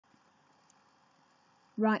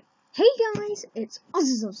Right, hey guys, it's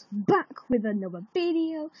Ozzy back with another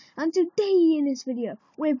video, and today in this video,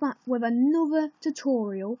 we're back with another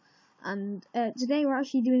tutorial, and today we're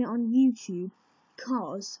actually doing it on YouTube,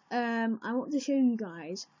 cause I want to show you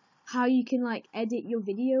guys how you can like edit your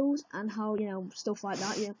videos, and how, stuff like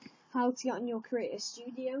that, how to get on your Creator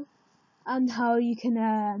Studio, and how you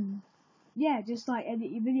can, just like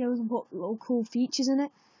edit your videos and put little cool features in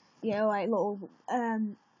it, like little,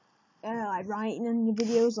 like writing in your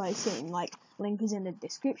videos, like saying like link is in the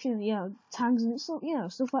description, tags and stuff,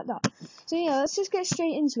 stuff like that. So let's just get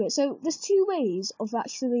straight into it. So there's two ways of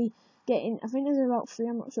actually getting. I think there's about three.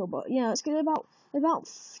 I'm not sure, but let's get about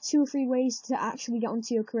 2 or 3 ways to actually get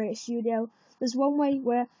onto your Creator Studio. There's one way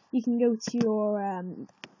where you can go to your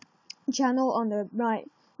channel on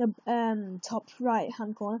the top right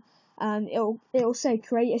hand corner, and it'll say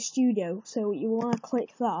Creator Studio. So you want to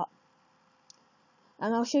click that.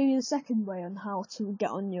 And I'll show you the second way on how to get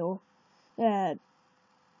on your,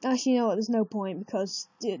 actually, there's no point, because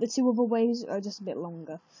the 2 other ways are just a bit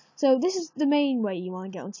longer. So this is the main way you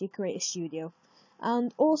want to get onto your Creator Studio.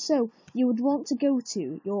 And also, you would want to go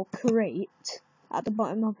to your Create at the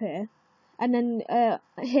bottom of here. And then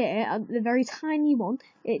here, at the very tiny one,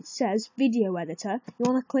 it says Video Editor. You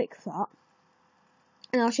want to click that.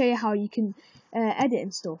 And I'll show you how you can edit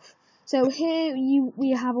and stuff. So here we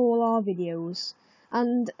have all our videos.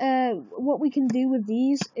 And what we can do with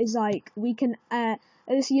these is like we can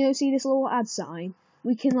see this little add sign.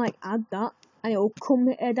 We can like add that, and it will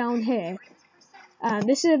come down here. And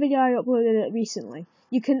this is a video I uploaded recently.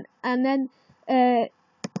 You can, and then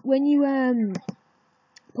when you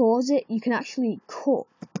pause it, you can actually cut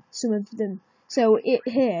some of them. So it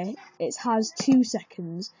has 2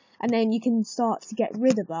 seconds, and then you can start to get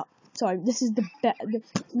rid of that. Sorry, this is the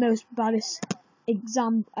most baddest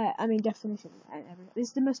definition. This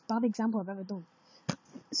is the most bad example I've ever done.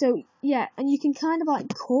 So and you can kind of like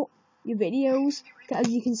cut your videos, as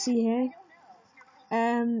you can see here.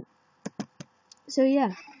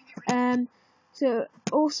 So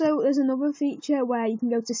also there's another feature where you can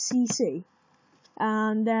go to CC,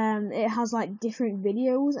 and it has like different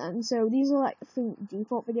videos, and so these are like I think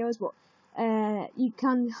default videos, but you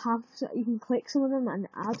can click some of them and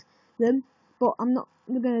add them. But I'm not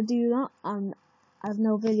gonna do that, and I have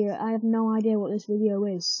no idea what this video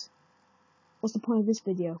is. What's the point of this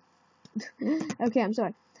video? Okay, I'm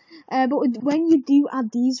sorry. But when you do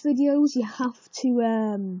add these videos, you have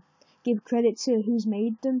to give credit to who's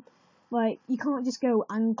made them. Like, you can't just go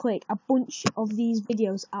and click a bunch of these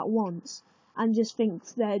videos at once and just think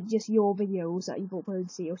they're just your videos that you've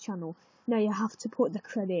uploaded to your channel. No, you have to put the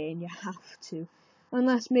credit in. You have to,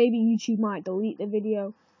 unless maybe YouTube might delete the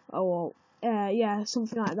video, or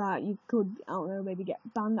something like that. You could, I don't know, maybe get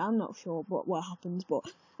banned. I'm not sure what happens, but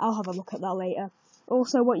I'll have a look at that later.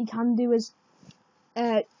 Also, what you can do is,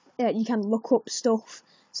 you can look up stuff.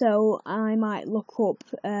 So I might look up,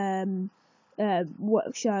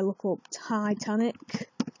 what should I look up? Titanic.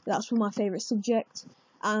 That's my favourite subject,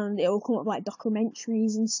 and it will come up like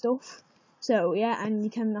documentaries and stuff. So and you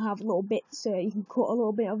can have little bits. You can cut a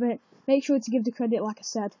little bit of it. Make sure to give the credit, like I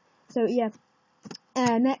said. So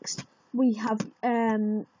next. We have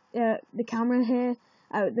the camera here,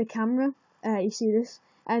 you see this,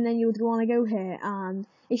 and then you would want to go here, and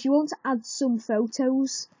if you want to add some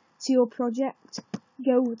photos to your project,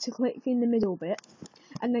 go to click in the middle bit,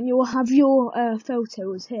 and then you'll have your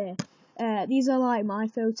photos here. These are like my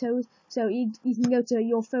photos, so you can go to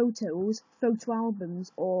your photos, photo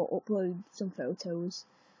albums, or upload some photos.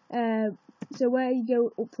 So where you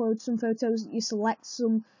go upload some photos, you select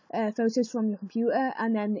some photos from your computer,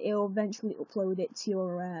 and then it'll eventually upload it to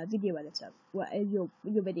your video editor, your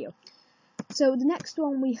video. So the next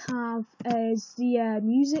one we have is the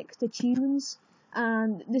music, the tunes,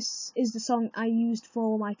 and this is the song I used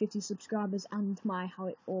for my 50 subscribers and how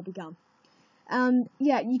it all began. And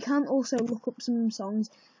you can also look up some songs.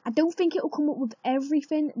 I don't think it'll come up with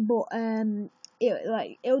everything, but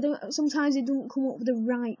sometimes it doesn't come up with the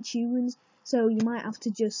right tunes, so you might have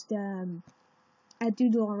to just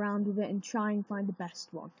doodle around with it and try and find the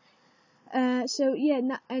best one. And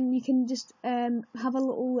you can just have a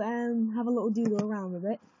little doodle around with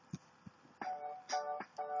it,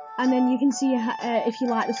 and then you can see if you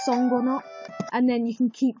like the song or not, and then you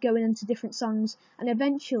can keep going into different songs, and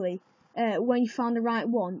eventually when you found the right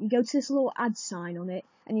one, you go to this little add sign on it,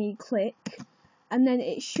 and you click, and then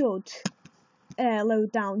it should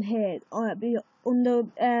load down here under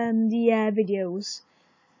the videos.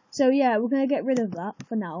 So we're gonna get rid of that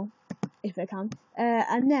for now, if I can.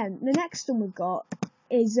 And then the next one we've got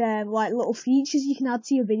is like little features you can add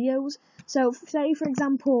to your videos. So say for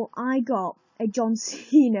example, I got a John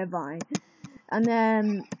Cena Vine, and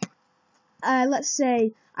then let's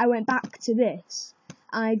say I went back to this.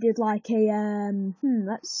 I did like a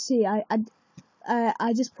let's see. I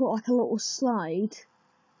just put like a little slide,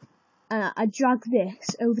 and I drag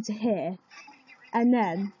this over to here, and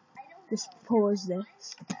then just pause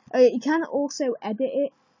this. You can also edit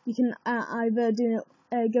it. You can either do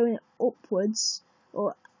it going upwards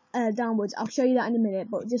or downwards. I'll show you that in a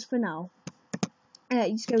minute, but just for now,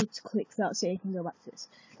 you just go to click that so you can go back to this.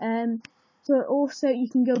 So also you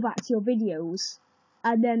can go back to your videos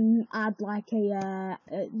and then add like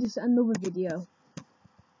just another video,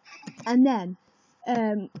 and then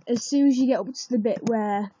as soon as you get up to the bit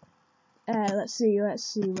where let's see,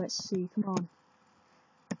 come on.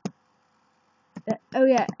 Oh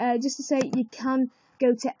yeah, just to say, you can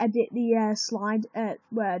go to edit the slide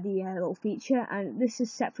where the little feature, and this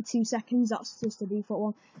is set for 2 seconds. That's just the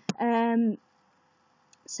default one.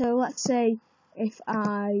 So let's say if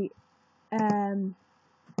I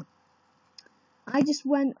just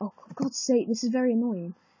went, oh for God's sake, this is very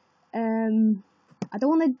annoying. I don't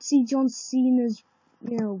want to see John Cena's,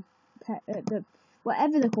 the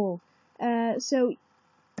whatever they're called. So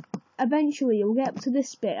eventually you'll get up to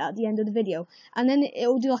this bit at the end of the video, and then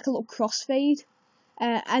it'll do like a little crossfade,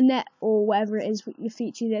 and that, or whatever it is your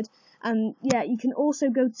feature did. And yeah, you can also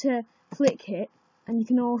go to click it, and you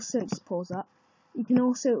can also just pause that. You can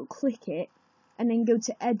also click it, and then go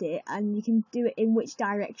to edit, and you can do it in which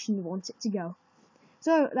direction you want it to go.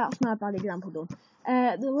 So that's my bad example done.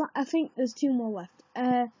 I think there's 2 more left.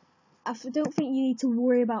 I don't think you need to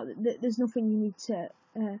worry about there's nothing you need to.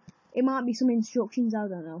 It might be some instructions, I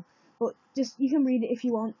don't know. But just, you can read it if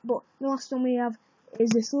you want. But the last one we have is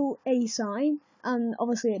this little A sign, and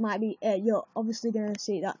obviously it might be, you're obviously going to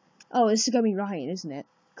see that, oh, this is going to be writing, isn't it?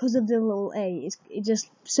 Because of the little A, it's just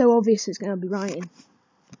so obvious it's going to be writing.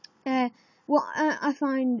 What I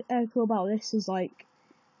find cool about this is, like,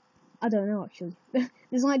 I don't know actually,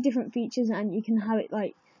 there's like different features, and you can have it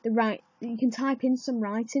like you can type in some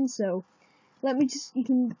writing, so you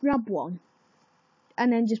can grab one,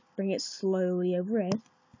 and then just bring it slowly over here.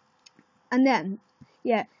 And then,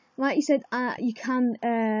 yeah, like you said, you can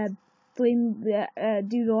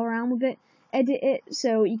doodle around with it, edit it,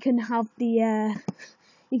 so you can have you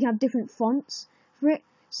can have different fonts for it.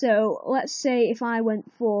 So let's say if I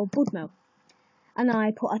went for Budmo, and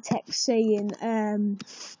I put a text saying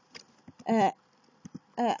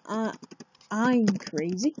I'm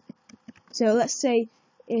crazy. So let's say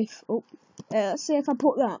if I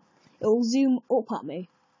put that, it'll zoom up at me.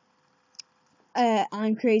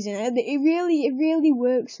 I'm crazy. It really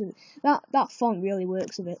works with it. That font really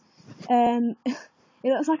works with it. It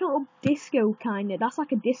looks like a little disco kind of. That's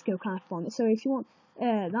like a disco kind of font. So if you want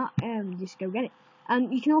that, just go get it.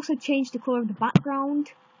 And you can also change the color of the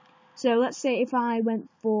background. So let's say if I went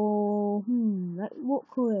for what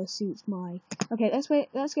color suits my? Okay, let's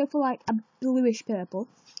go for like a bluish purple,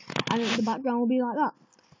 and the background will be like that.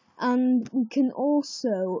 And we can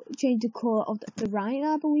also change the color of the writing,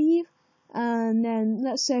 I believe. And then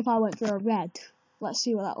let's say if I went for a red, let's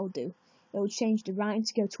see what that will do. It will change the writing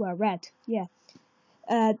to go to a red. Yeah,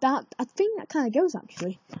 I think that kind of goes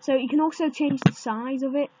actually. So you can also change the size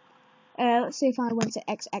of it. Let's say if I went to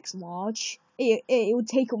XX large, it would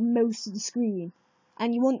take up most of the screen,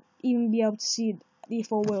 and you won't even be able to see the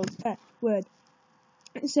full word.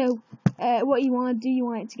 So what you want to do, you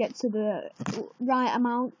want it to get to the right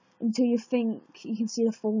amount until you think you can see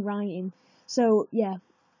the full writing. So yeah,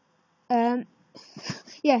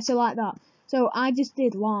 yeah, so like that. So I just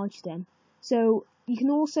did large then. So you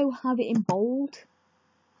can also have it in bold.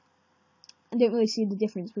 I don't really see the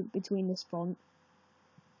difference between this font.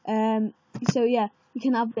 So yeah, you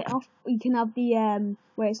can have the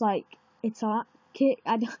where it's like italic,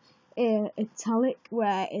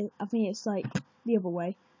 where I think it's like the other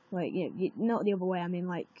way, like not the other way. I mean,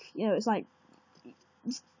 like, it's like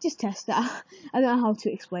just test that. I don't know how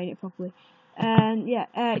to explain it properly. Yeah,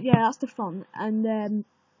 that's the font, and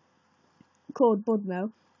called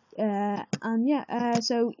Budmo. And yeah,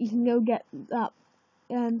 so you can go get that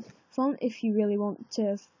font if you really want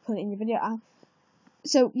to put it in your video.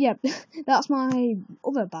 So yeah, that's my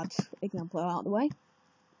other bad example out of the way.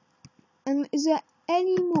 And is there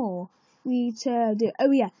any more we need to do? Oh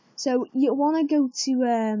yeah, so you want to go to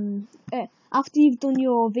after you've done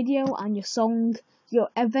your video and your song, you'll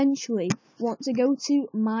eventually want to go to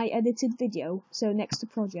my edited video, so next to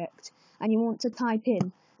project, and you want to type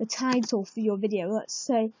in the title for your video. Let's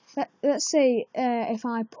say if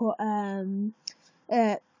I put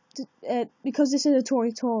because this is a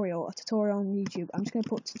tutorial on YouTube, I'm just going to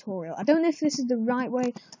put tutorial. I don't know if this is the right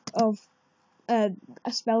way of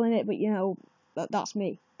spelling it, but you know, that's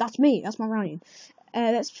me. That's me. That's my writing.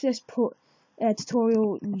 Let's just put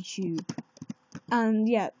tutorial YouTube, and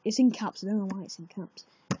yeah, it's in caps. I don't know why it's in caps.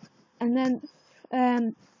 And then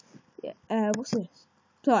what's this?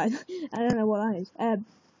 Sorry, I don't know what that is.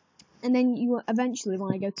 And then you eventually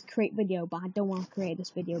want to go to create video, but I don't want to create this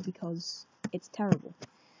video because it's terrible.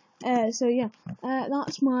 So yeah,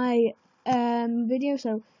 that's my video.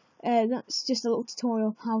 So that's just a little tutorial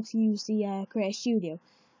of how to use the Creator Studio.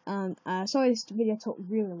 And sorry this video took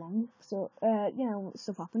really long. So you know,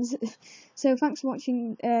 stuff happens. So thanks for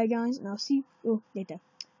watching, guys, and I'll see you later.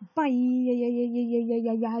 Bye.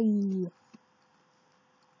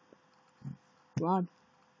 Run.